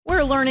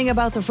We're learning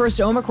about the first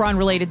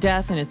Omicron-related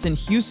death, and it's in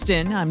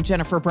Houston. I'm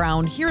Jennifer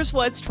Brown. Here's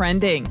what's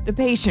trending. The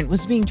patient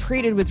was being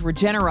treated with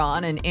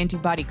Regeneron, an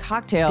antibody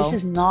cocktail. This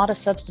is not a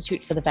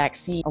substitute for the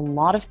vaccine. A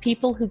lot of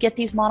people who get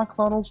these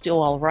monoclonals do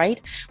all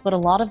right, but a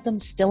lot of them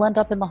still end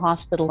up in the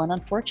hospital and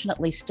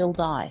unfortunately still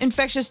die.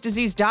 Infectious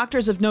disease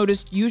doctors have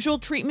noticed usual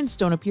treatments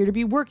don't appear to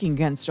be working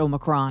against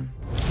Omicron.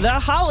 The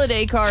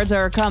holiday cards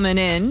are coming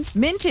in.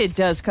 Minted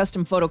does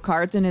custom photo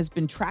cards and has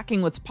been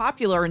tracking what's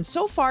popular, and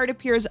so far it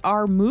appears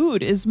our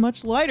mood is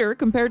much lighter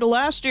compared to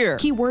last year.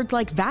 Keywords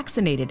like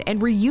vaccinated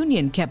and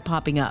reunion kept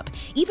popping up.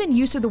 Even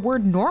use of the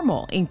word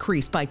normal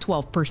increased by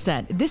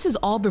 12%. This is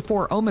all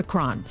before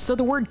Omicron, so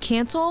the word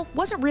cancel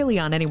wasn't really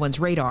on anyone's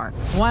radar.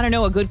 Want to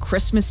know a good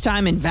Christmas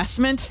time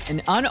investment?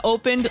 An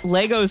unopened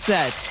Lego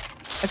set.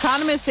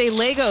 Economists say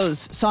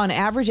Legos saw an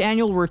average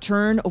annual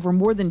return over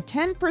more than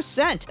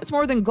 10%. That's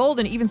more than gold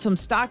and even some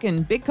stock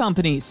in big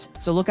companies.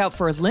 So look out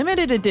for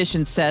limited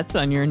edition sets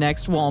on your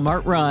next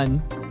Walmart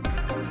run.